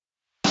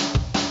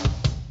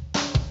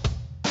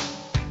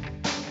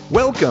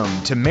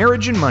Welcome to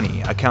Marriage and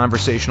Money, a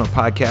conversational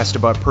podcast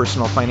about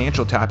personal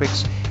financial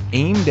topics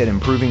aimed at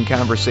improving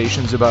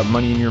conversations about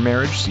money in your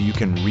marriage so you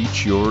can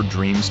reach your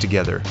dreams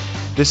together.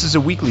 This is a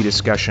weekly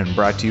discussion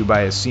brought to you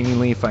by a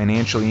seemingly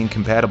financially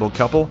incompatible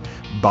couple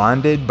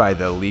bonded by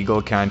the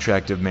legal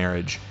contract of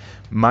marriage.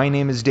 My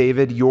name is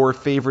David, your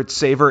favorite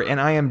saver,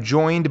 and I am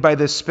joined by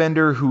the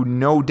spender who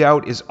no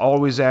doubt is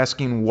always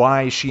asking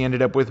why she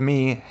ended up with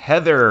me,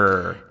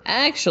 Heather.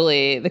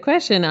 Actually, the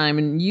question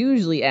I'm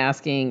usually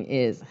asking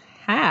is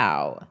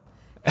how?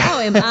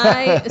 How am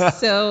I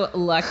so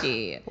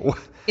lucky?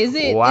 Is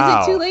it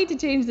too late to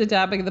change the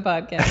topic of the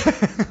podcast?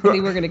 I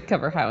think we're going to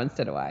cover how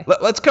instead of why.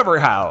 Let's cover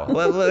how.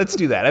 Let's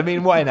do that. I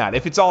mean, why not?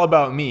 If it's all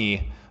about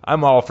me,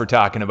 I'm all for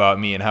talking about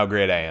me and how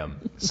great I am.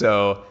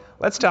 So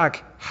let's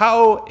talk,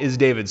 how is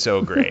David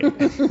so great?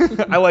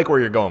 I like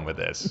where you're going with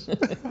this.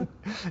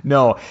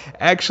 No,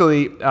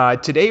 actually,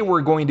 today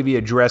we're going to be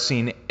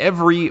addressing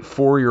every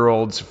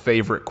 4-year-old's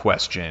favorite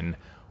question,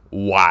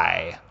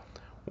 why?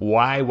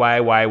 Why?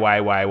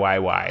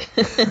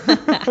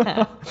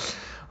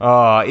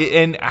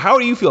 And how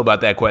do you feel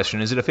about that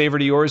question? Is it a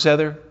favorite of yours,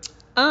 Heather?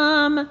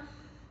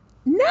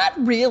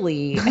 Not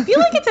really. I feel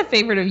like it's a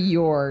favorite of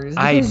yours.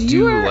 Because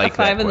you are like a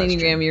 5 on the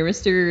Enneagram. You're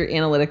Mr.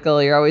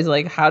 Analytical. You're always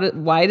like,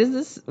 why does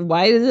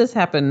this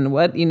happen?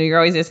 What, you're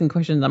always asking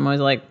questions. I'm always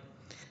like,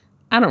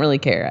 I don't really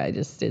care.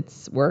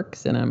 It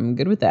works and I'm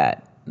good with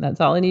that.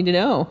 That's all I need to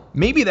know.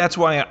 Maybe that's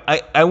why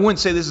I wouldn't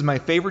say this is my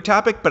favorite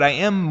topic, but I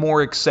am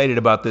more excited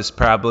about this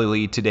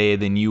probably today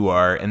than you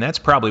are. And that's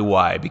probably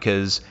why,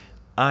 because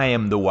I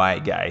am the why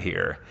guy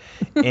here.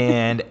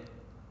 And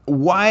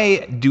why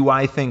do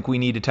I think we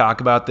need to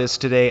talk about this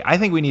today? I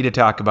think we need to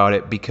talk about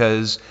it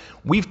because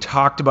we've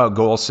talked about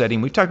goal setting.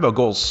 We've talked about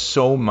goals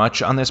so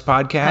much on this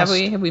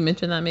podcast. Have we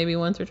mentioned that maybe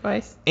once or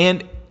twice?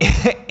 And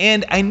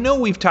I know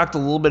we've talked a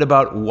little bit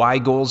about why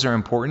goals are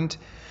important,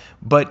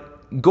 but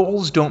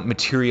goals don't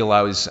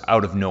materialize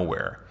out of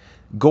nowhere.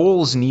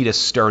 Goals need a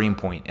starting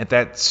point. At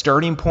that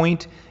starting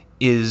point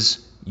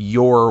is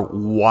your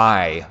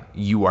why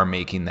you are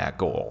making that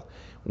goal.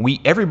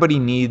 Everybody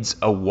needs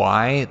a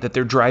why that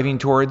they're driving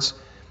towards.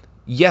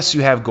 Yes,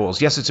 you have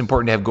goals. Yes, it's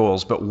important to have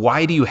goals, but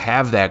why do you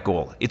have that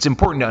goal? It's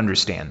important to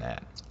understand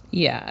that.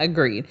 Yeah,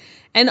 agreed.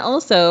 And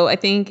also, I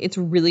think it's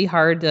really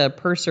hard to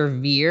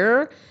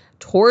persevere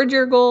toward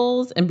your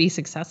goals and be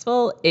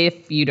successful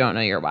if you don't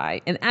know your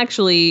why. And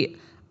actually,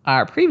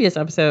 our previous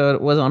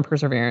episode was on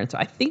perseverance, so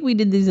I think we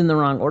did these in the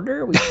wrong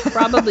order. We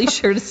probably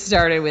should have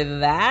started with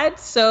that,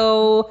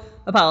 so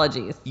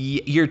apologies.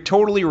 You're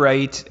totally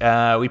right.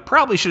 We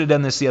probably should have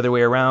done this the other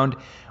way around,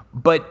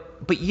 but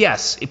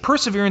yes,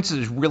 perseverance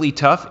is really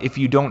tough if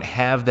you don't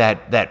have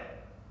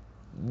that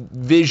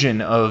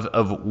vision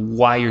of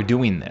why you're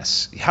doing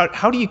this.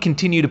 How do you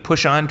continue to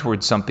push on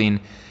towards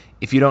something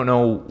if you don't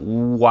know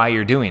why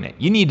you're doing it?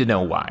 You need to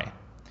know why.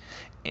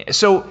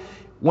 So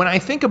when I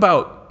think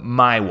about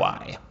my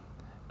why,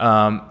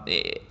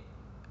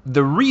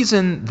 the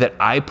reason that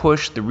I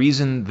push, the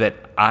reason that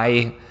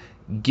I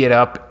get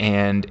up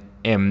and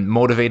am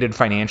motivated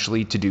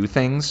financially to do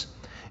things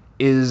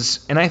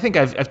is, and I think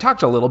I've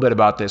talked a little bit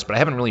about this, but I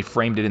haven't really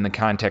framed it in the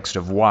context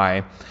of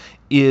why,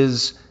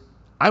 is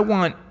I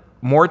want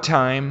more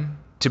time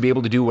to be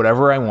able to do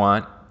whatever I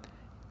want.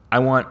 I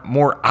want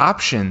more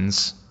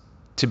options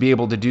to be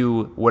able to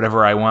do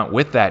whatever I want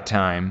with that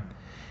time.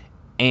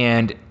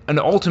 And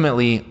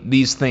ultimately,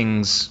 these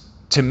things,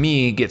 to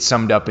me, get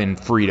summed up in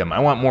freedom. I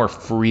want more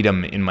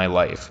freedom in my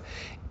life.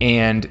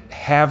 And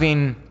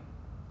having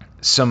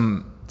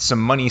some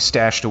money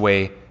stashed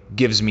away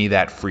gives me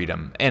that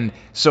freedom. And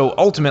so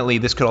ultimately,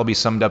 this could all be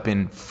summed up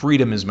in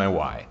freedom is my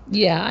why.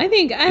 Yeah, I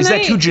think... Is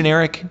that too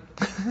generic?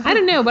 I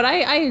don't know, but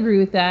I agree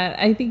with that.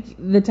 I think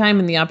the time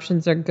and the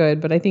options are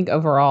good, but I think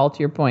overall, to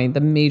your point,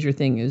 the major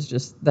thing is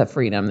just the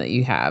freedom that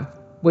you have,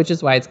 which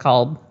is why it's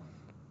called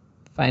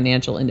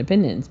financial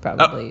independence,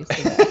 probably. Oh.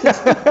 So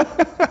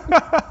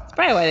that's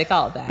probably why they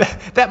call it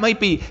that. That might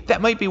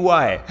be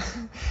why.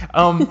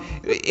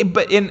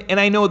 But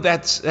I know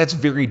that's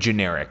very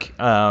generic.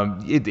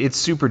 It's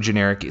super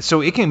generic, so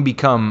it can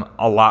become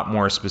a lot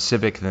more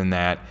specific than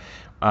that.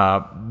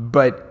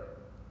 But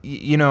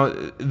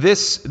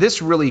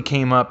this really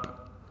came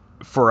up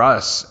for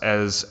us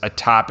as a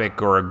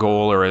topic or a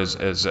goal or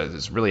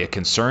as really a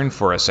concern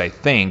for us, I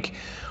think,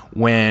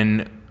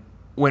 when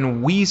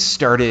we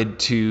started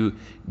to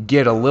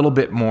get a little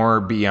bit more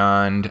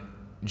beyond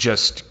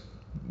just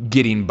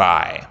getting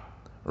by,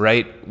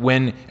 right?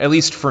 When, at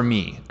least for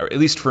me,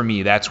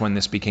 that's when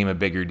this became a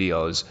bigger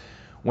deal, is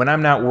when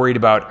I'm not worried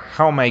about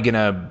how am I going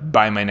to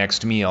buy my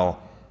next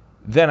meal,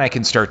 then I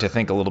can start to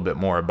think a little bit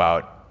more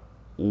about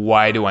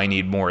why do I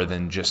need more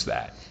than just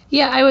that?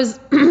 Yeah, I was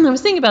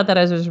thinking about that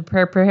as I was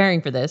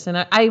preparing for this, and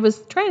I was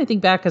trying to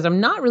think back because I'm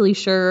not really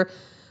sure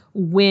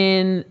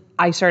when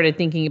I started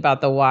thinking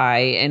about the why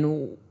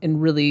and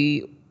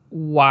really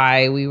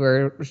why we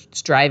were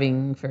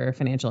striving for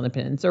financial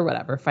independence or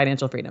whatever,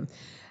 financial freedom.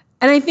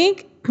 And I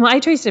think I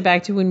traced it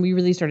back to when we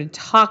really started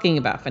talking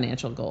about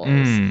financial goals.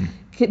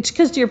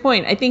 Because to your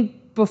point, I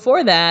think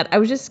before that, I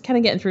was just kind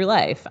of getting through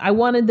life. I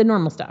wanted the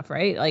normal stuff,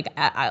 right? Like,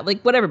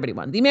 like what everybody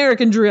wanted. The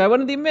American dream. I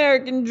wanted the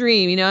American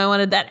dream. You know, I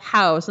wanted that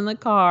house and the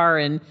car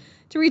and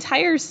to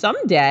retire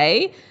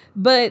someday.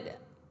 But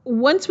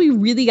once we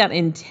really got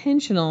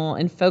intentional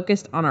and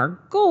focused on our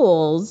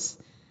goals,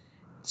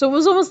 so it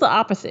was almost the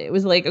opposite. It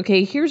was like,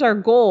 okay, here's our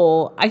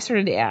goal. I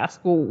started to ask,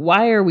 well,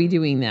 why are we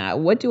doing that?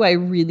 What do I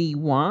really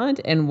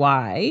want and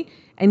why?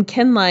 And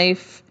can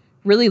life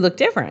really look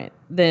different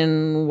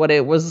than what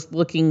it was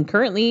looking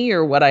currently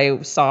or what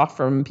I saw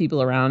from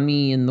people around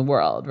me in the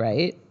world,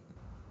 right?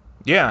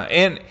 Yeah,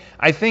 and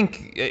I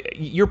think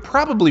you're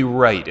probably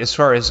right as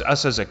far as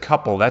us as a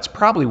couple. That's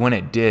probably when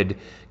it did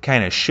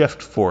kind of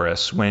shift for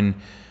us.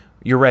 When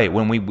you're right,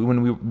 when we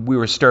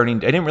were starting, I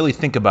didn't really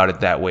think about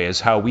it that way,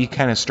 as how we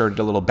kind of started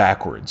a little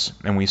backwards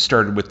and we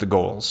started with the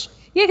goals.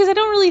 Yeah, because I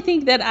don't really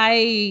think that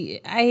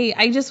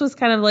I just was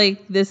kind of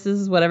like, this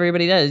is what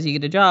everybody does. You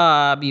get a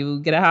job,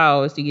 you get a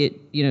house, you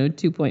get,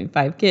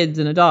 2.5 kids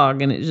and a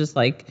dog. And it's just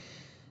like,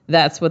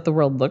 that's what the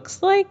world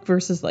looks like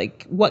versus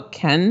like,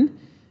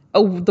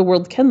 the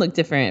world can look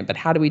different, but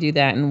how do we do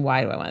that? And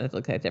why do I want it to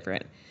look that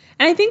different?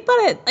 And I think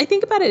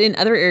about it in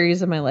other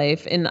areas of my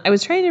life. And I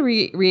was trying to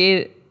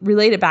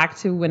relate it back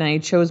to when I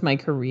chose my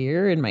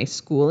career and my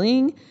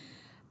schooling.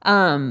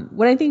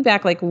 When I think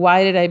back, like,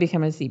 why did I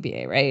become a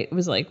CPA, right? It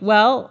was like,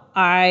 well,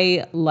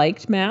 I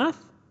liked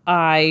math.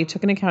 I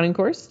took an accounting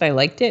course. I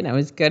liked it and I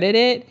was good at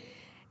it.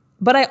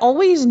 But I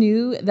always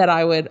knew that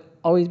I would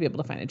always be able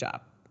to find a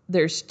job.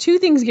 There's two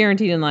things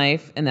guaranteed in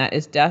life, and that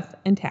is death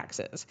and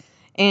taxes.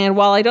 And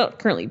while I don't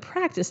currently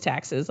practice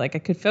taxes, like I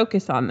could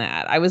focus on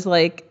that, I was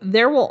like,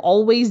 there will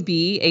always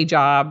be a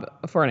job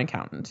for an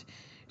accountant.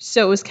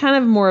 So it was kind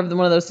of more of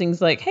one of those things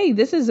like, hey,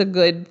 this is a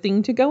good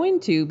thing to go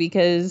into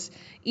because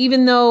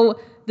even though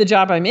the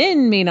job I'm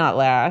in may not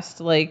last,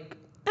 like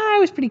I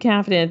was pretty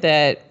confident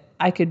that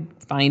I could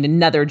find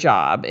another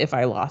job if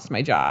I lost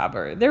my job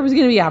or there was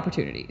going to be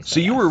opportunities. So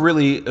you were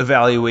really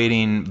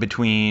evaluating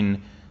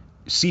between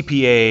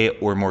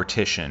CPA or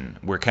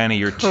mortician were kind of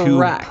your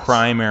two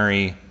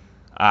primary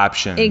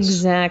options.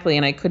 Exactly.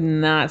 And I could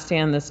not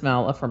stand the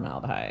smell of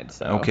formaldehyde.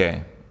 So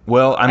okay.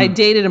 Well, I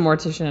dated a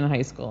mortician in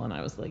high school, and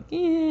I was like,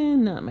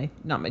 not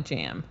my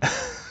jam.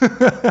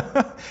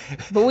 But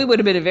we would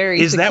have been a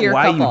very Is secure that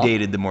why couple. you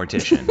dated the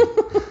mortician?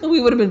 We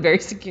would have been very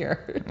secure.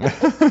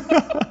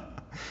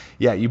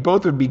 Yeah, you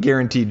both would be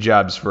guaranteed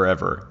jobs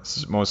forever,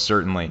 most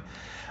certainly.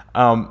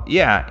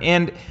 Yeah,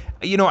 and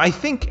I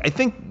think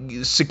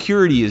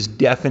security is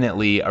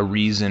definitely a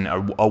reason,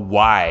 a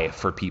why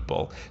for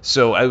people.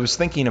 So I was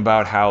thinking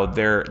about how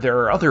there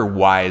are other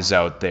whys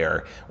out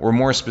there, or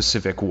more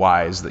specific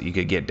whys that you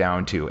could get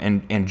down to,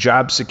 and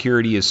job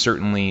security is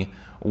certainly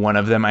one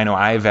of them. I know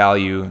I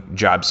value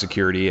job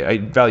security. I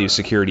value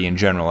security in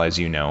general, as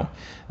you know,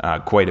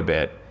 quite a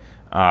bit.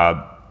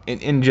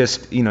 And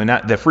just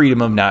not the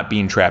freedom of not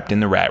being trapped in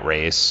the rat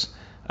race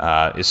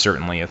is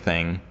certainly a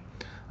thing.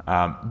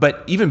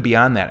 But even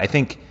beyond that, I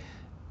think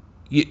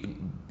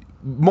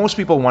most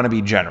people want to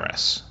be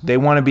generous. They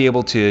want to be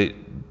able to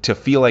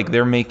feel like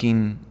they're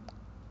making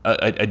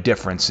a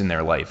difference in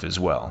their life as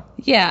well.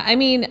 Yeah, I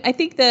mean, I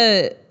think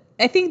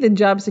the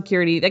job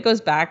security that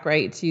goes back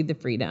right to the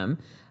freedom.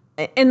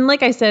 And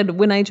like I said,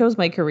 when I chose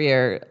my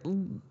career,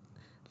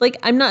 like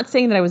I'm not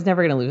saying that I was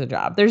never going to lose a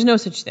job. There's no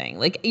such thing.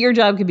 Like your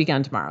job could be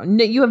gone tomorrow.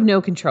 No, you have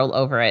no control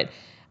over it.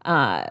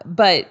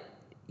 But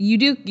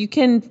you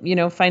can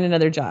find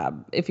another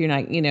job if you're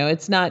not,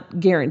 it's not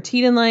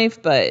guaranteed in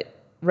life, but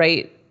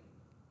right,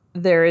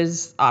 there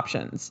is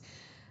options.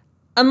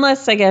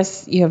 Unless, I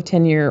guess, you have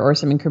tenure or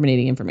some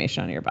incriminating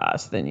information on your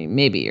boss, then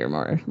maybe you're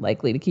more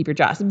likely to keep your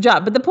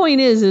job. But the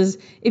point is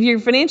if you're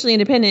financially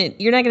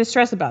independent, you're not going to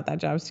stress about that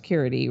job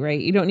security, right?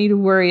 You don't need to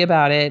worry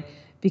about it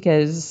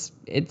because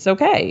it's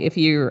okay if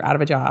you're out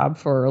of a job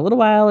for a little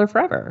while or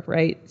forever,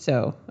 right?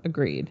 So,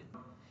 agreed.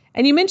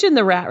 And you mentioned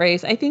the rat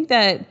race. I think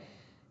that,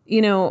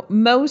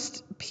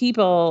 most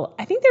people,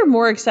 I think they're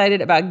more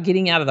excited about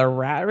getting out of the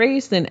rat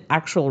race than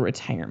actual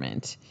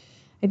retirement.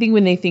 I think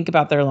when they think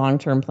about their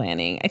long-term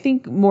planning, I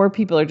think more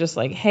people are just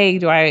like, hey,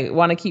 do I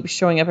want to keep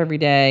showing up every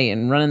day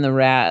and running the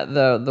rat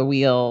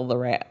wheel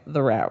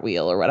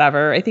or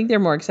whatever? I think they're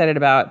more excited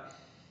about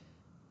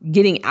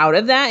getting out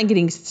of that and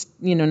getting,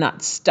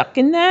 not stuck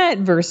in that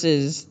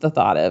versus the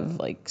thought of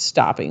like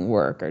stopping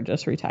work or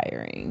just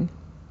retiring.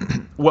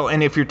 Well,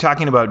 and if you're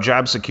talking about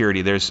job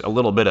security, there's a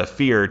little bit of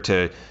fear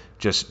to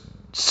just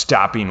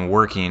stopping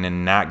working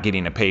and not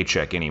getting a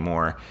paycheck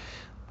anymore.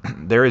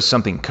 There is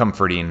something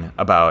comforting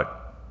about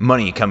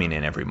money coming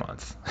in every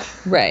month.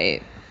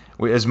 Right.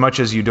 As much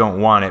as you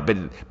don't want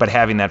it, but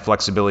having that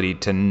flexibility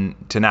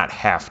to not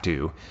have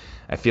to.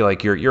 I feel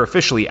like you're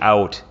officially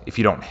out if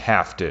you don't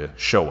have to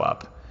show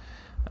up.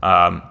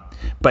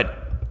 But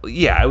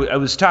yeah, I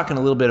was talking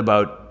a little bit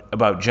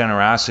about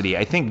generosity.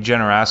 I think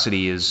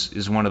generosity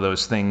is one of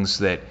those things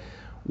that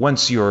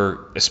once you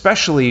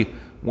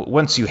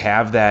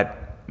have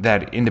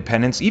that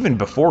independence, even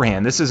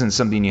beforehand, this isn't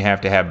something you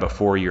have to have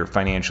before you're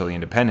financially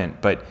independent,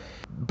 but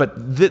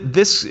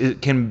this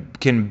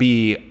can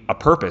be a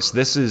purpose.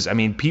 This is, I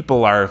mean,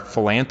 people are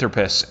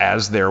philanthropists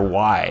as their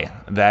why.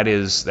 That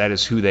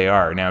is who they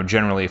are. Now,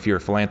 generally, if you're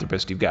a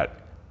philanthropist, you've got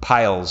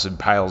piles and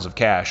piles of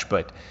cash,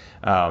 but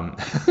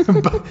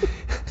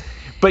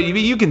but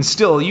you can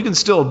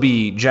still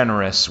be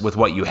generous with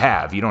what you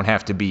have. You don't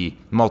have to be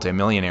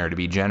multimillionaire to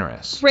be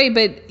generous. Right,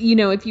 but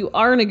if you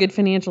are in a good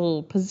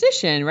financial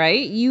position,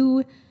 right,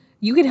 you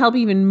can help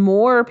even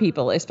more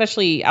people,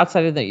 especially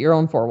outside of your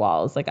own four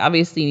walls. Like,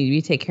 obviously, you need to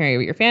be taking care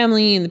of your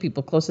family and the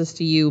people closest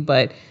to you,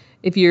 but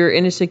if you're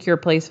in a secure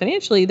place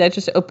financially, that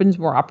just opens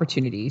more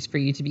opportunities for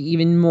you to be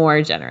even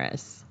more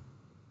generous.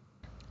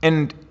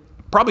 And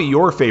probably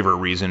your favorite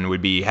reason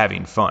would be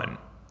having fun.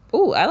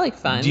 Oh, I like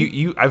fun.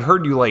 I've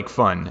heard you like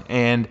fun,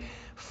 and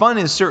fun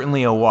is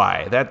certainly a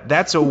why.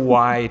 That's a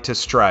why to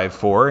strive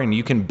for, and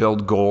you can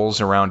build goals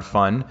around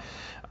fun.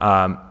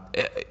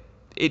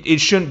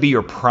 It shouldn't be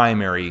your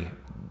primary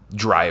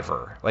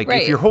driver. Like,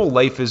 right. If your whole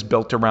life is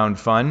built around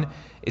fun,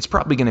 it's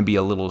probably going to be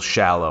a little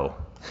shallow.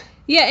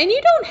 Yeah, and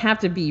you don't have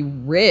to be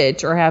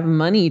rich or have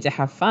money to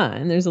have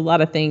fun. There's a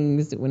lot of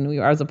things when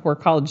I was a poor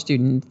college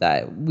student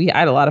that I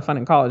had a lot of fun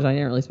in college. I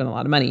didn't really spend a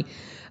lot of money.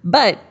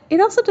 But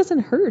it also doesn't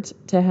hurt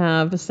to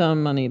have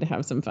some money to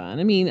have some fun.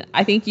 I mean,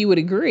 I think you would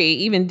agree,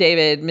 even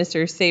David,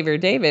 Mr. Saver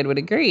David would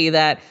agree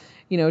that,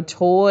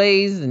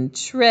 toys and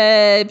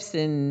trips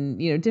and,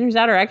 dinners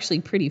out are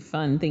actually pretty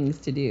fun things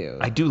to do.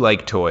 I do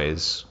like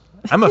toys.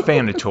 I'm a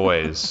fan of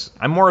toys.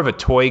 I'm more of a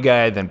toy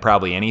guy than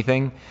probably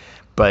anything.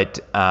 But,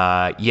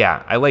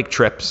 yeah, I like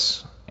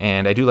trips,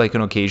 and I do like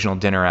an occasional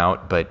dinner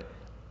out. But,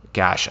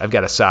 gosh, I've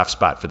got a soft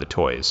spot for the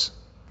toys.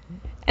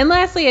 And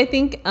lastly, I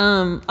think,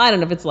 I don't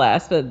know if it's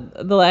last,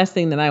 but the last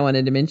thing that I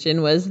wanted to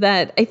mention was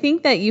that I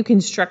think that you can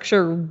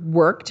structure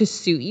work to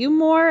suit you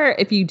more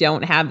if you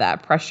don't have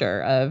that pressure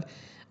of,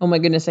 oh my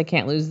goodness, I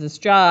can't lose this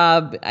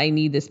job, I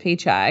need this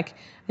paycheck.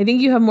 I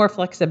think you have more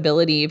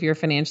flexibility if you're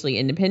financially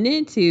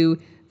independent to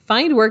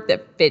find work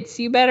that fits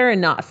you better and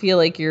not feel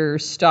like you're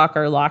stuck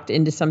or locked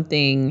into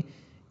something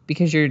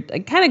because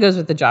it kind of goes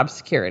with the job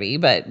security,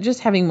 but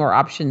just having more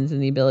options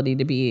and the ability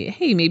to be,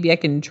 hey, maybe I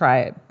can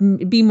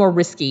be more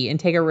risky and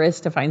take a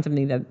risk to find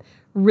something that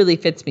really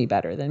fits me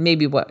better than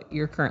maybe what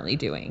you're currently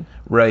doing.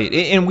 Right.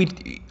 And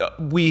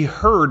we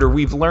heard, or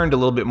we've learned a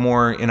little bit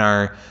more in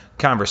our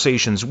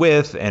conversations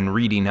with and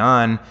reading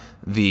on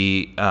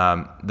the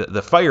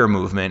FIRE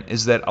movement,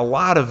 is that a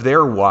lot of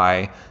their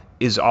why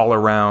is all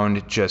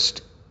around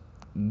just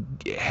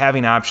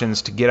having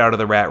options to get out of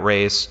the rat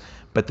race,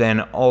 but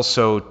then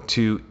also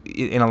to,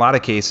 in a lot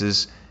of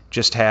cases,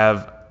 just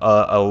have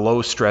a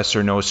low stress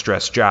or no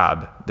stress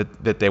job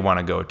that they want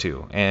to go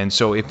to. And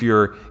so if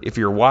your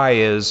why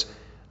is,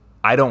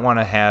 I don't want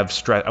to have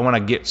stress, I want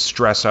to get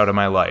stress out of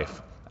my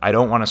life, I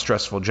don't want a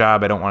stressful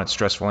job, I don't want it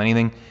stressful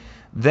anything,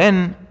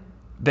 then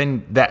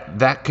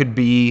that could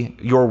be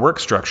your work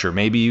structure.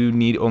 Maybe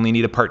you only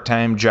need a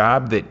part-time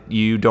job that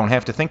you don't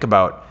have to think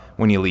about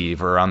when you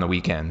leave or on the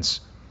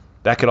weekends.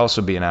 That could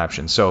also be an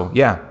option. So,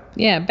 yeah.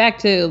 Yeah, back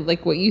to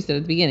like what you said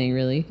at the beginning,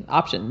 really.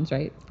 Options,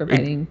 right?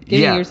 Giving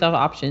yourself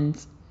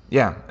options.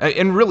 Yeah,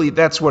 and really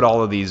that's what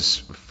all of these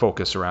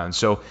focus around.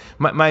 So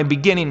my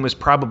beginning was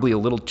probably a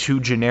little too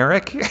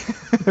generic,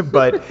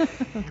 but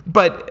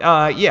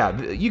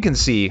yeah, you can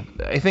see,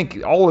 I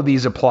think all of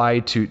these apply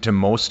to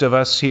most of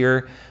us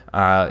here,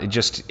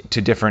 just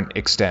to different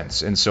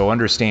extents. And so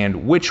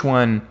understand which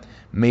one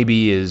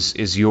maybe is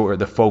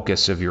the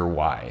focus of your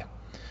why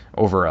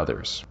over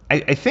others.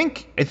 I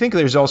think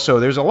there's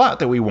a lot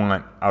that we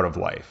want out of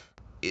life.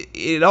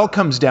 It all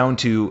comes down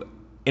to,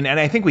 and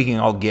I think we can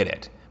all get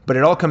it, but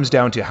it all comes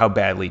down to how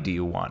badly do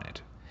you want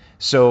it.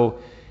 So,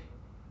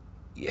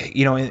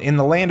 in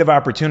the land of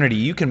opportunity,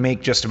 you can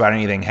make just about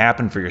anything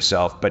happen for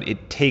yourself, but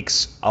it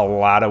takes a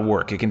lot of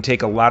work. It can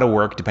take a lot of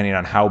work depending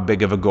on how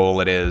big of a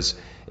goal it is.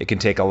 It can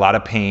take a lot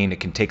of pain.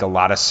 It can take a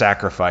lot of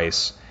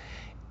sacrifice.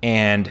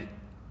 And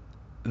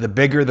the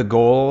bigger the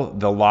goal,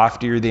 the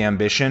loftier the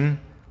ambition,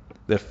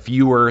 the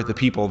fewer the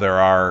people there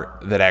are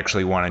that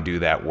actually want to do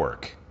that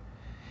work.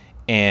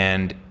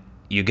 And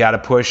you got to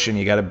push, and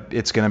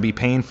it's going to be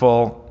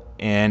painful,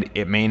 and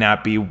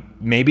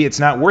maybe it's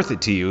not worth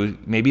it to you.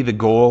 Maybe the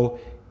goal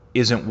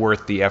isn't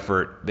worth the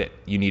effort that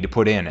you need to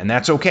put in, and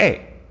that's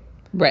okay.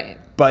 Right.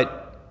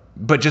 But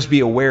just be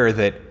aware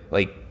that,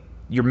 like,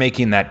 you're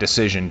making that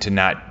decision to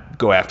not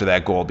go after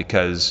that goal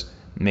because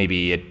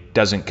maybe it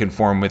doesn't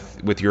conform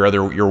with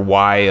your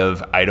why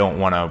of, I don't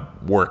want to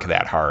work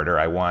that hard, or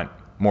I want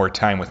more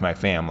time with my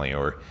family,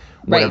 or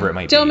whatever it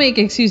might be. Don't make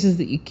excuses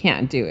that you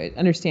can't do it.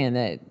 Understand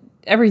that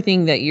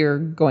everything that you're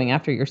going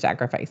after, you're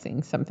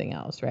sacrificing something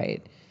else,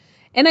 right?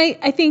 And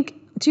I think,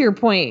 to your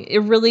point,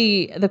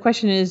 the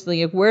question is,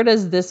 like, where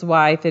does this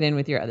why fit in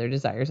with your other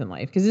desires in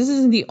life? Because this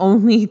isn't the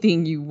only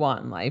thing you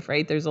want in life,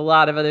 right? There's a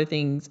lot of other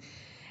things.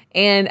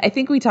 And I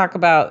think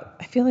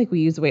I feel like we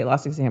use the weight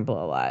loss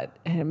example a lot.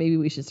 And maybe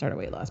we should start a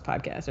weight loss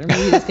podcast, or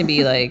maybe this can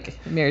be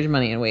like marriage,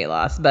 money, and weight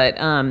loss. But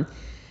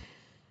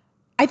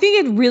I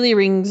think it really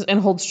rings and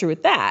holds true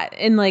with that.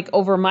 And like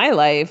over my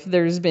life,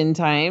 there's been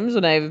times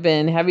when I've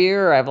been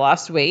heavier or I've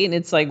lost weight, and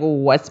it's like, well,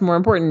 what's more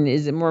important?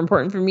 Is it more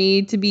important for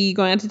me to be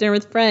going out to dinner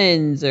with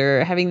friends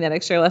or having that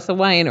extra glass of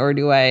wine, or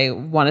do I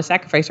want to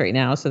sacrifice right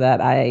now so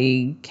that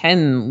I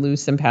can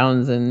lose some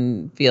pounds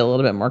and feel a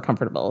little bit more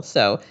comfortable?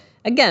 So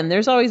again,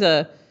 there's always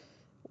a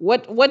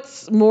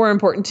what's more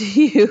important to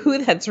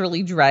you that's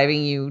really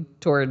driving you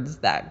towards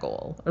that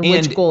goal, or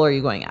which goal are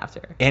you going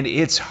after? And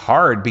it's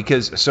hard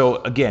because, so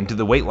again, to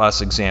the weight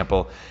loss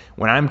example,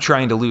 when I'm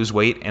trying to lose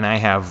weight and I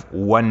have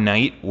one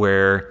night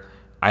where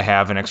I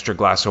have an extra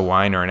glass of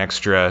wine or an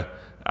extra,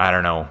 I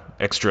don't know,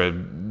 extra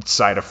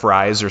side of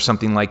fries or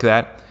something like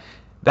that,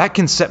 that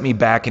can set me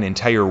back an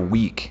entire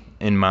week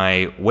in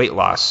my weight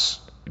loss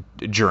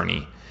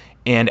journey.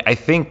 And I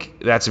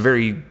think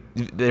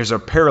there's a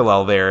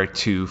parallel there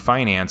to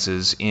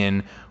finances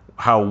in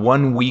how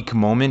 1 week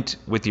moment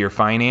with your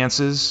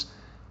finances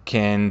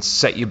can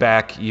set you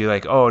back. You're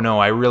like, oh no,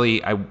 I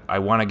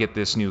want to get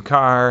this new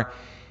car.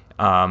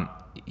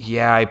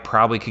 Yeah, I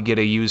probably could get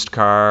a used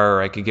car,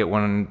 or I could get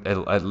one,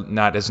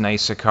 not as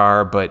nice a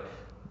car, but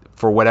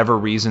for whatever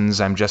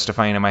reasons, I'm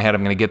justifying in my head,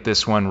 I'm going to get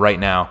this one right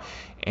now.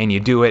 And you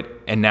do it,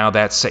 and now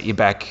that set you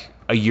back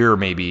a year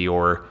maybe,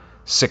 or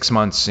 6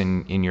 months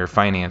in your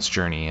finance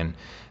journey. And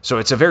so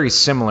it's a very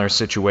similar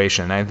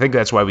situation. I think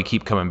that's why we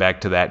keep coming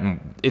back to that.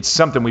 And it's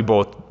something we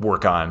both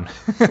work on.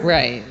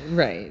 Right,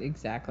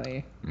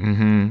 exactly.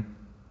 Mm-hmm.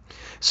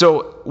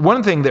 So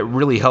one thing that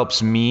really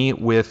helps me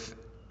with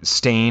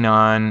staying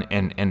on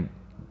and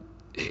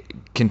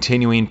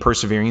continuing,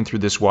 persevering through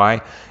this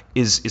why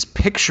is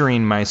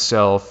picturing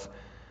myself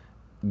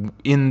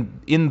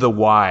in the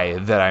why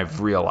that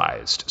I've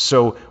realized.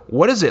 So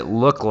what does it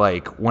look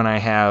like when I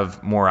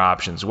have more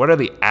options? What are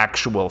the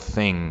actual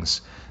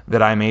things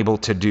that I'm able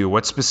to do?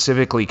 What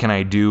specifically can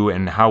I do,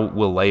 and how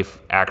will life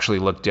actually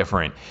look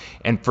different?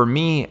 And for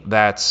me,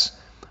 that's,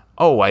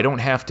 I don't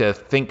have to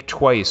think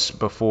twice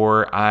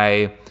before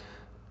I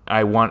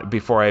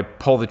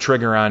pull the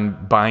trigger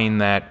on buying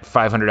that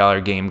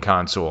 $500 game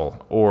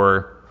console,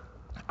 or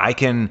I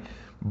can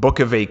book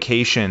a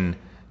vacation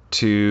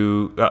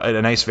to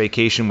a nice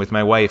vacation with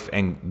my wife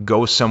and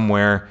go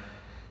somewhere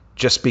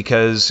just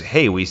because,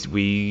 hey,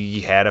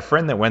 we had a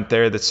friend that went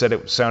there that said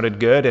it sounded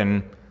good,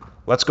 and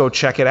let's go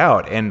check it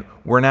out. And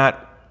we're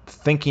not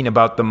thinking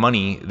about the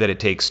money that it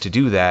takes to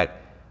do that,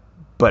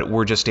 but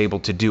we're just able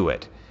to do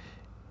it.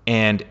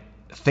 And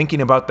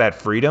thinking about that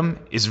freedom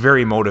is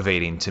very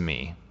motivating to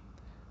me.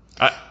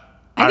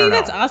 I think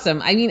that's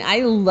awesome. I mean, I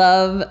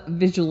love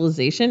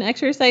visualization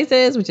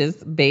exercises, which is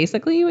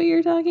basically what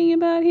you're talking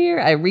about here.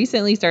 I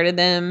recently started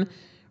them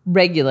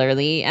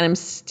regularly, and I'm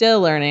still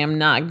learning. I'm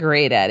not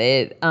great at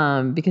it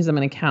because I'm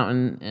an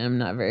accountant and I'm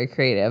not very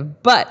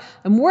creative, but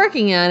I'm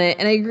working on it.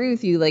 And I agree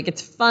with you. Like,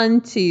 it's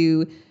fun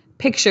to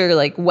picture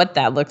like what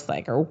that looks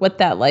like or what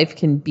that life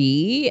can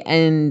be.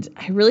 And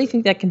I really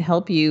think that can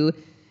help you,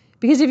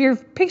 because if you're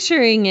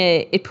picturing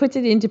it, it puts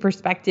it into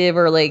perspective.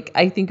 Or like,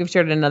 I think I've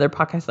shared in another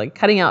podcast, like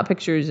cutting out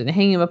pictures and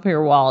hanging them up on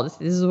your wall. This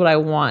is what I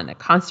want, a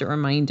constant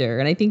reminder.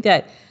 And I think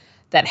that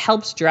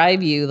helps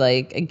drive you,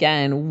 like,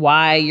 again,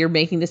 why you're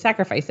making the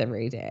sacrifice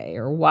every day,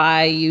 or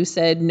why you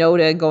said no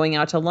to going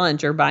out to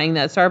lunch or buying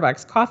that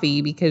Starbucks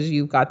coffee because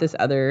you've got this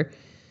other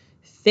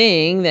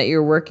thing that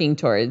you're working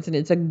towards. And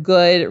it's a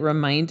good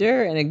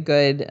reminder and a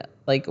good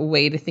like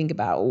way to think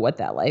about what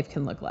that life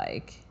can look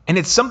like. And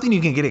it's something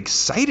you can get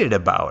excited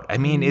about. I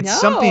mean, it's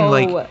something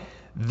like,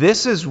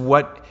 this is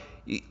what,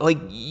 like,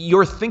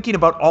 you're thinking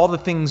about all the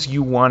things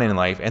you want in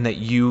life and that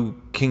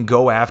you can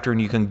go after and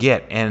you can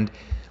get. And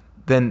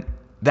then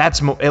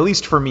that's, at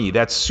least for me,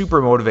 that's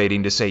super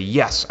motivating to say,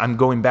 yes, I'm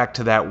going back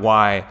to that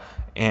why.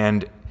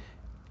 And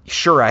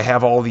sure, I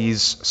have all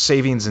these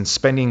savings and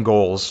spending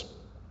goals,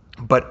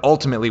 but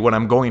ultimately what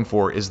I'm going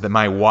for is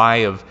my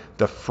why of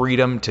the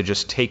freedom to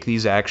just take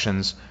these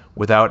actions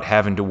without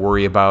having to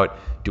worry about,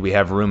 do we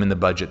have room in the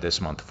budget this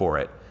month for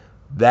it?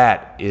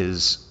 That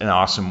is an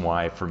awesome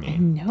why for me.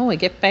 No, I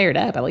get fired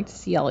up. I like to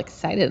see y'all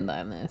excited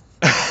on this.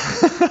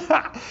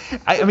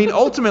 I mean,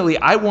 ultimately,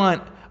 I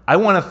want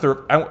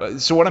to.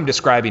 So what I'm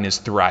describing is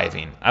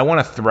thriving. I want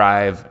to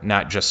thrive,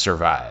 not just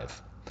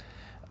survive.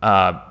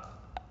 I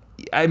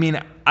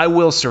mean, I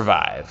will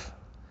survive.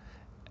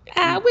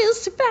 I will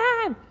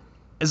survive.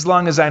 As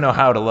long as I know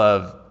how to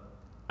love,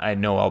 I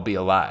know I'll be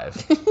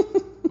alive.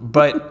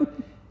 But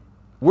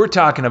we're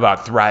talking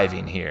about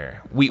thriving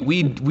here.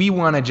 We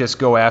want to just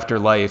go after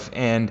life,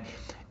 and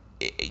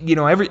you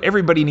know,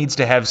 everybody needs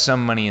to have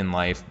some money in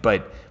life,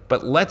 but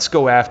let's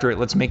go after it.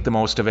 Let's make the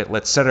most of it.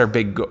 Let's set our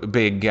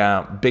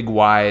big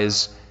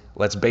whys.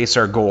 Let's base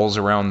our goals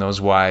around those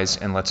whys,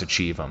 and let's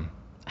achieve them.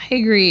 I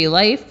agree.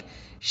 Life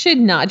should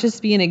not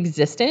just be an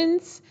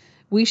existence.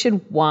 We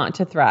should want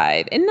to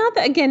thrive, and not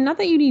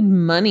that you need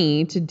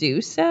money to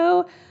do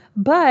so.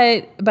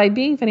 But by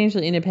being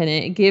financially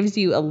independent, it gives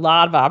you a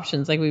lot of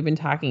options, like we've been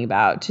talking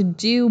about, to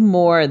do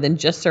more than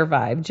just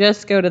survive,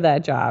 just go to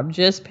that job,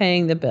 just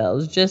paying the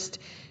bills, just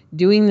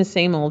doing the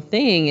same old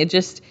thing. It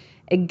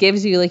it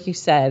gives you, like you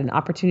said, an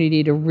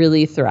opportunity to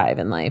really thrive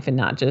in life and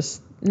not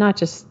just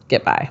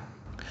get by.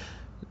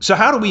 So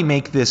how do we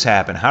make this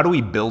happen? How do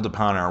we build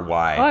upon our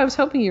why? Oh, I was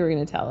hoping you were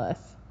going to tell us.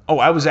 Oh,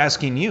 I was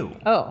asking you.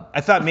 Oh.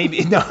 I thought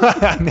maybe no,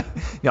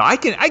 I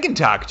can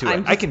talk to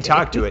it. I can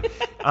talk to it.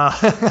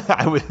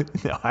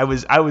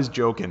 I was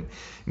joking.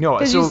 No,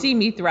 because so you see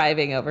me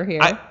thriving over here.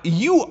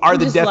 You are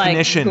the just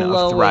definition like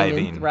of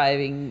thriving. And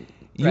thriving.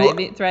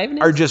 You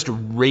are just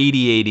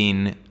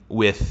radiating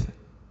with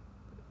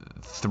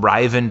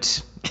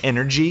thrivant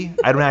energy.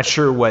 I'm not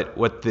sure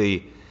what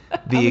the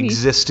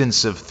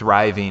existence of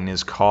thriving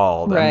is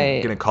called. Right.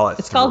 I'm going to call it.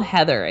 It's called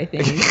Heather, I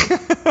think.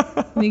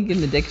 I think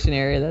in the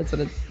dictionary, that's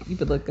what it's. You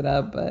could look it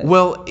up. But.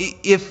 Well,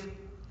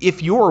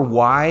 if your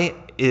why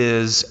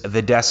is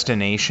the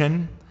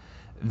destination,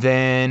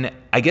 then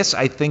I guess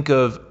I think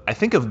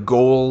of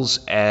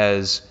goals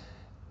as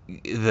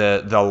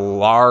the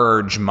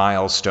large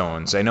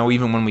milestones. I know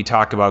even when we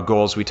talk about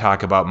goals, we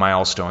talk about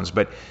milestones,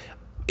 but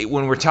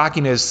when we're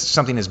talking as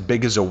something as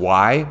big as a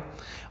why,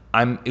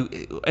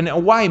 and a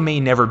why may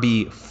never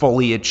be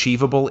fully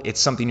achievable. It's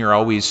something you're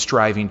always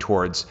striving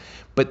towards.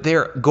 But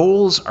their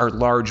goals are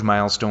large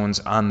milestones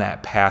on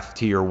that path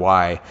to your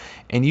why.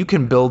 And you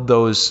can build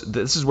those.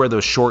 This is where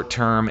those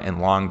short-term and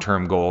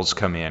long-term goals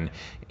come in.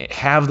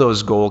 Have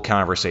those goal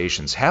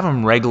conversations. Have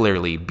them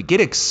regularly.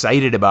 Get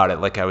excited about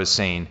it, like I was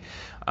saying.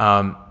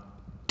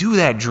 Do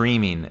that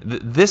dreaming.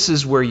 This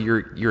is where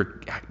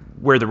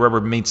where the rubber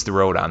meets the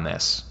road on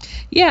this.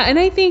 Yeah, and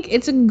I think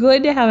it's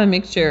good to have a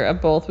mixture of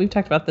both. We've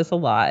talked about this a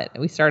lot.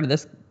 We started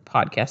this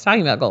podcast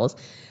talking about goals.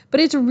 But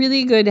it's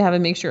really good to have a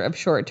mixture of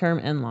short-term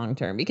and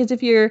long-term, because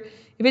if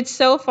it's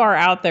so far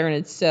out there and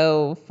it's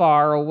so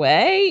far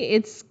away,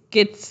 it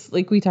gets,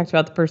 like we talked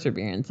about, the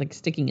perseverance, like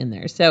sticking in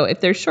there. So if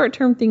there's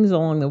short-term things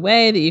along the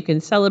way that you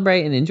can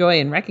celebrate and enjoy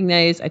and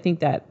recognize, I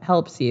think that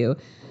helps you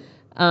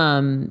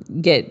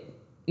get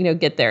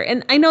there.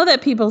 And I know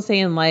that people say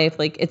in life,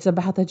 like, it's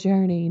about the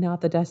journey,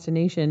 not the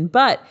destination,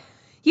 but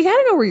you got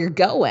to know where you're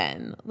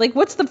going. Like,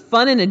 what's the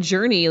fun in a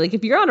journey? Like,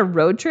 if you're on a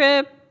road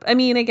trip, I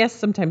mean, I guess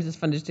sometimes it's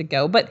fun just to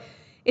go, but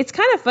it's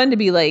kind of fun to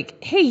be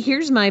like, hey,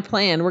 here's my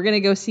plan. We're going to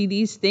go see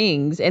these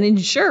things and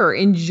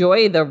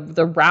enjoy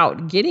the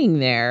route getting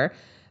there.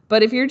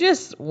 But if you're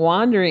just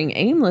wandering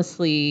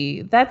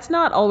aimlessly, that's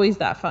not always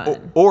that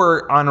fun.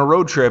 Or on a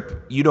road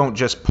trip, you don't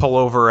just pull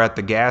over at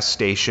the gas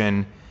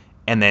station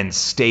and then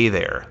stay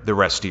there the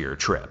rest of your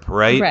trip,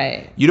 right?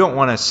 Right. You don't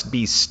want to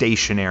be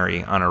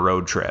stationary on a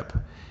road trip.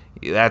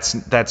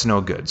 That's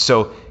no good.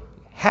 So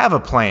have a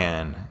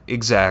plan.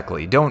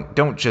 Exactly.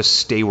 Don't just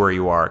stay where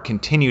you are.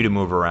 Continue to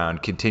move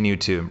around. Continue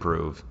to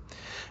improve.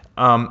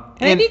 I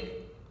think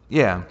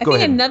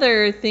ahead.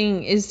 Another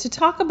thing is to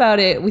talk about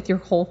it with your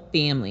whole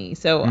family.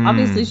 So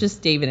obviously it's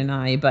just David and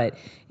I, but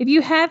if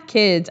you have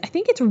kids, I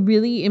think it's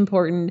really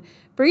important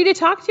for you to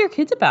talk to your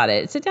kids about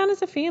it. Sit down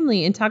as a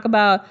family and talk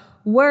about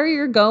where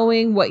you're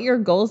going, what your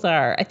goals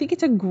are. I think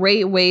it's a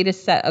great way to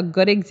set a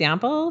good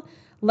example.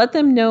 Let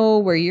them know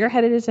where you're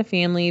headed as a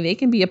family. They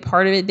can be a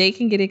part of it. They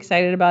can get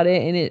excited about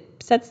it, and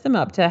it sets them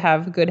up to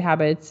have good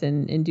habits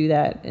and do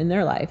that in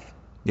their life.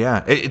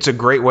 Yeah, it's a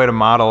great way to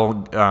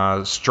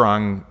model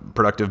strong,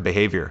 productive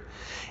behavior.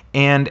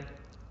 And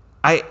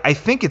I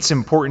think it's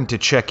important to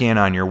check in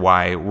on your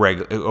why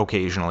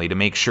occasionally to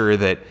make sure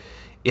that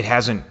it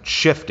hasn't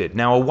shifted.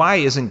 Now, a why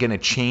isn't going to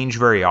change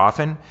very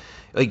often.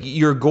 Like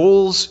your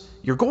goals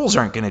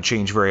aren't going to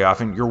change very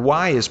often. Your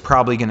why is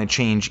probably going to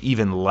change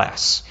even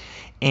less.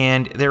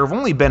 And there have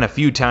only been a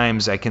few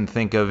times I can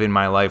think of in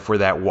my life where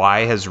that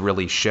why has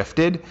really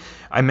shifted.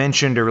 I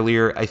mentioned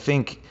earlier, I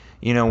think,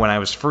 when I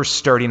was first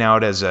starting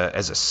out as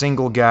a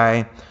single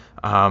guy,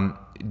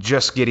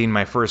 just getting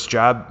my first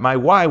job, my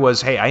why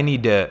was, hey, I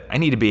need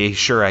to be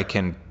sure I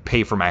can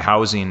pay for my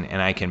housing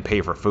and I can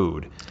pay for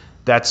food.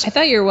 I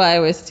thought your why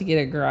was to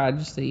get a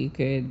garage so you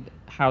could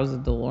house a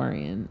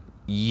DeLorean.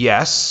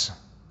 Yes,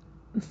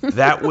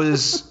 that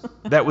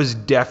was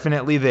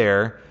definitely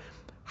there.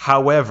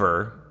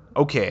 However,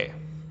 okay,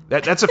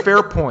 that's a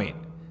fair point.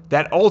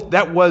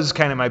 That was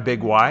kind of my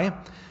big why,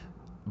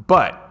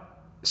 but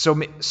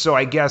so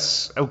I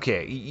guess,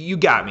 okay, you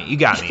got me.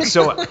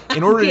 So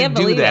in order to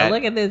do that,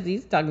 look at this,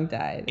 he's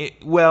tongue-tied.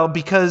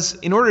 Because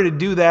in order to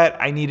do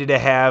that, I needed to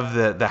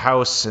have the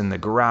house and the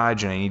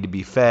garage, and I need to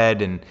be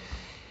fed, and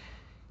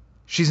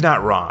she's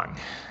not wrong.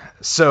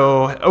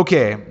 So,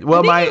 okay,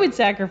 well, I think you would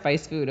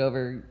sacrifice food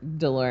over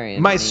DeLorean.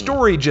 My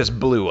story just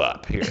blew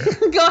up here.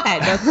 Go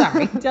ahead. No,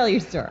 sorry. Tell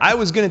your story. I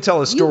was going to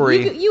tell a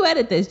story. You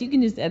edit this. You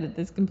can just edit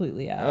this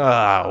completely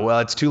out. Well,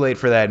 it's too late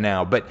for that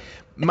now. But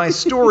my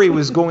story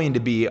was going to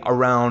be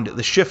around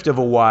the shift of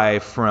a why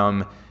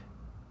from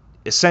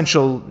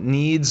essential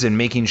needs and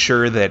making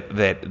sure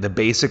that the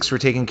basics were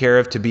taken care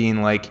of to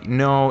being like,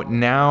 no,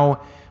 now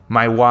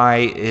my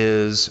why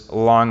is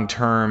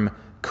long-term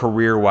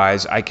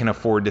career-wise. I can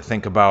afford to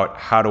think about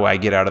how do I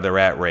get out of the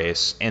rat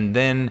race. And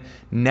then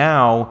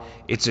now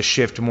it's a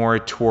shift more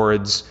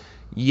towards,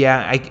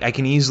 I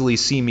can easily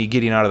see me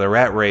getting out of the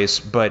rat race,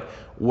 but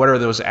what are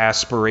those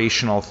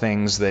aspirational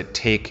things that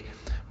take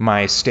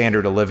my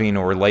standard of living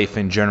or life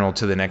in general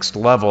to the next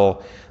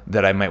level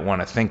that I might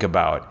want to think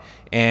about.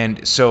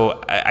 And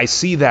so I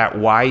see that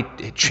why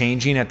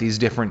changing at these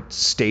different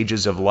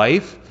stages of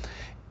life,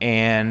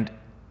 and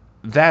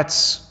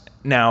that's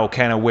now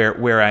kind of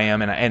where I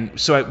am. And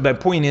so my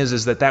point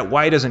is that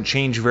why doesn't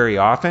change very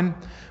often,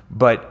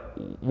 but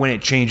when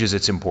it changes,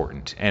 it's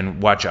important,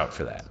 and watch out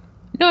for that.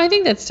 No, I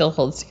think that still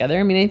holds together.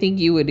 I mean, I think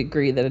you would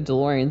agree that a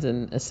DeLorean's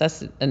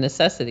a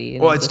necessity.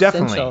 And well, it's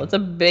definitely. It's a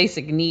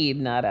basic need,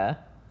 not a...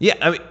 Yeah,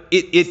 I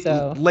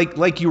mean,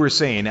 like you were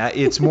saying,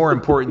 it's more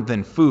important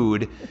than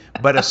food,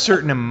 but a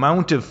certain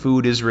amount of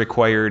food is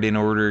required in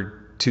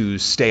order to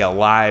stay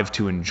alive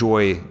to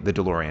enjoy the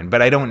DeLorean.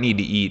 But I don't need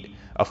to eat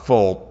a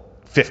full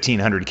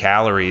 1,500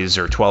 calories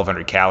or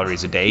 1,200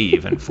 calories a day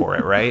even for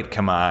it, right?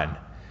 Come on.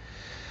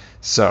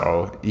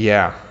 So,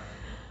 yeah.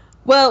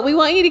 Well, we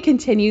want you to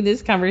continue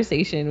this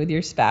conversation with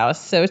your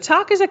spouse. So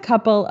talk as a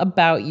couple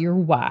about your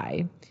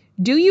why.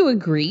 Do you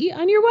agree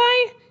on your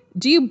why?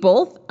 Do you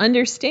both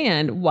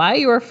understand why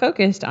you are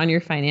focused on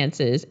your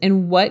finances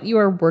and what you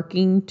are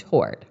working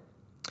toward?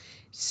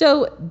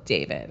 So,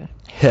 David.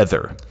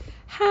 Heather.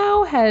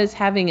 How has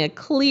having a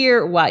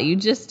clear why, you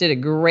just did a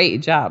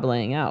great job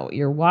laying out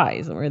your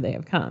whys and where they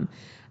have come.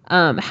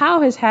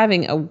 How has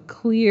having a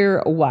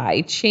clear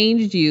why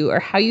changed you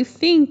or how you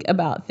think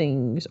about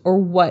things or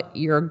what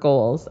your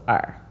goals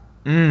are?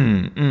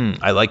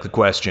 I like the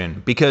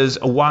question because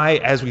a why,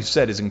 as we've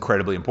said, is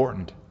incredibly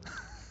important.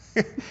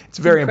 It's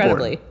very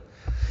important.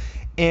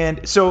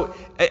 And so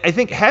I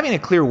think having a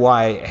clear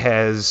why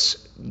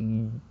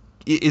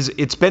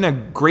it's been a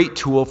great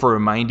tool for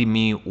reminding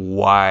me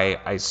why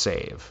I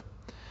save.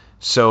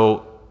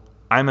 So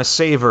I'm a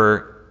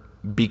saver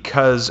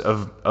because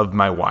of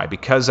my why,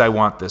 because I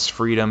want this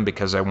freedom,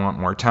 because I want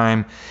more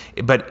time.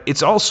 But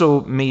it's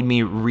also made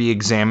me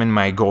re-examine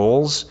my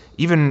goals,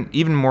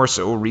 even more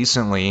so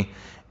recently,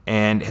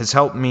 and has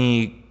helped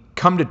me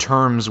come to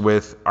terms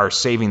with our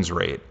savings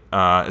rate,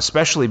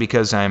 especially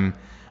because I'm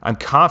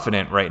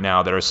confident right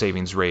now that our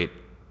savings rate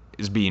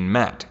is being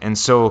met. And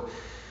so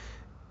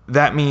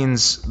that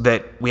means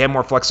that we have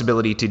more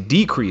flexibility to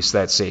decrease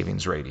that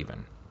savings rate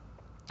even.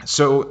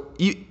 So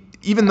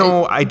even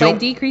though I don't... By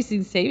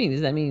decreasing savings,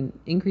 does that mean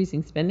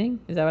increasing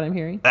spending? Is that what I'm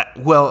hearing?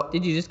 Well...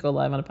 Did you just go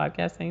live on a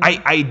podcast saying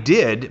that? I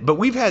did, but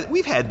we've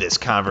had this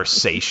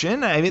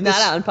conversation. I mean,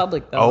 Not out in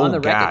public, though. Oh, on the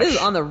gosh. record. This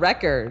is on the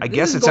record. I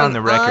guess it's on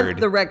the record.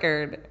 On the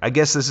record. I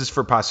guess this is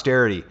for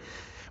posterity.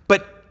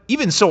 But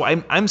even so,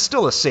 I'm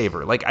still a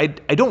saver. Like, I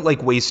don't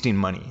like wasting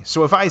money.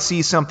 So if I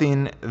see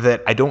something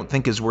that I don't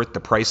think is worth the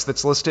price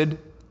that's listed,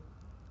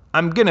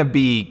 I'm going to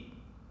be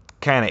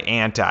kind of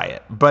anti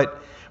it. But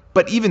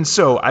even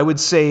so, I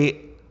would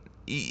say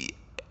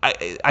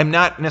I'm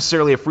not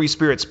necessarily a free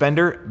spirit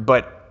spender,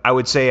 but I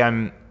would say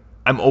I'm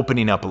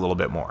opening up a little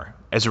bit more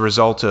as a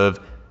result of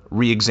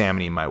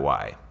re-examining my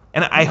why.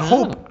 And I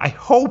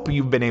hope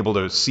you've been able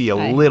to see a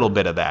little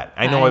bit of that.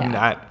 I know I'm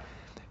not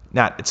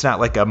it's not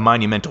like a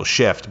monumental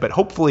shift, but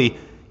hopefully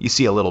you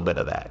see a little bit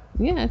of that.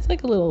 Yeah, it's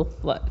like a little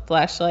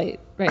flashlight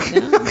right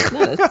now. It's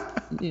not a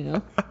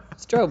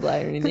strobe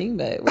light or anything,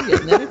 but we're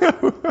getting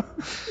there.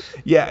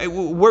 Yeah,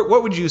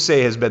 what would you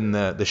say has been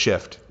the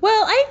shift?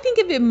 Well, I think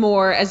of it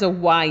more as a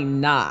why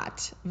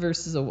not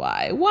versus a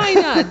why. Why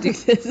not do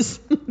this?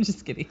 I'm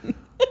just kidding.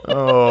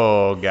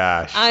 Oh,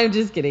 gosh. I'm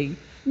just kidding.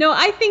 No,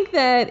 I think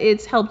that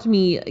it's helped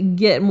me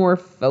get more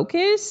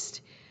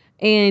focused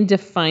and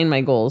define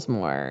my goals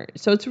more.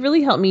 So it's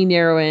really helped me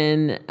narrow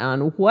in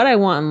on what I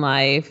want in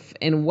life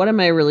and what am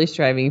I really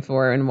striving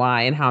for and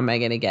why and how am I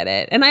going to get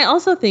it. And I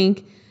also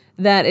think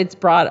that it's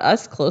brought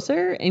us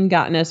closer and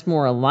gotten us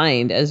more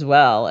aligned as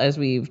well as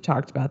we've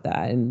talked about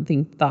that and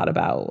thought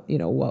about,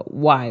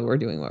 why we're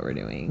doing what we're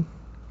doing.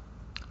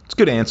 It's a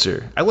good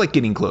answer. I like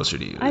getting closer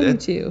to you. I do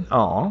too.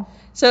 Aw.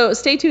 So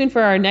stay tuned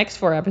for our next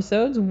 4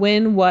 episodes,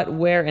 when, what,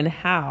 where, and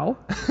how.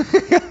 We've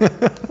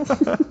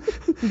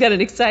got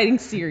an exciting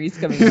series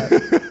coming up.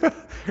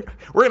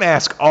 We're going to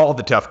ask all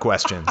the tough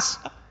questions.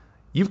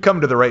 You've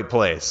come to the right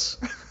place.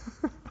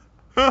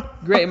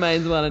 Great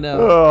minds want to know.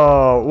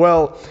 Oh,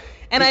 well...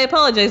 And I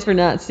apologize for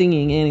not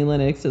singing Annie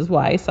Lennox's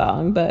Why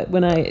song, but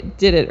when I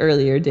did it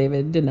earlier,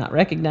 David did not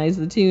recognize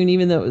the tune,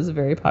 even though it was a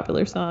very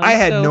popular song. I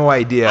had no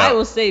idea. I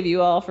will save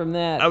you all from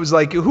that. I was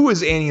like, who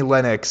is Annie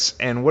Lennox,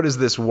 and what is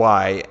this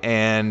Why?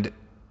 And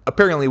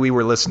apparently we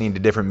were listening to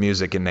different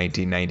music in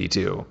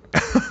 1992.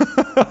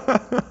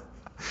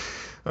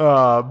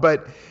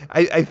 But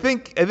I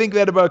think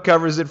that about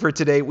covers it for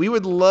today. We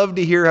would love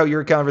to hear how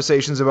your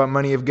conversations about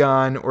money have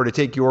gone, or to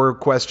take your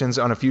questions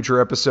on a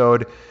future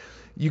episode.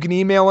 You can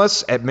email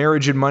us at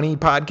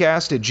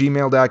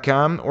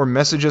marriageandmoneypodcast@gmail.com or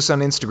message us on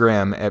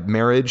Instagram at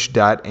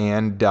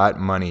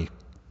marriage.and.money.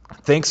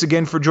 Thanks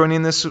again for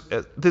joining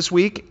this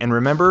week, and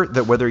remember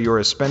that whether you're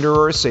a spender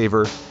or a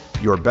saver,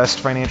 your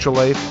best financial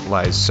life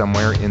lies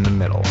somewhere in the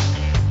middle.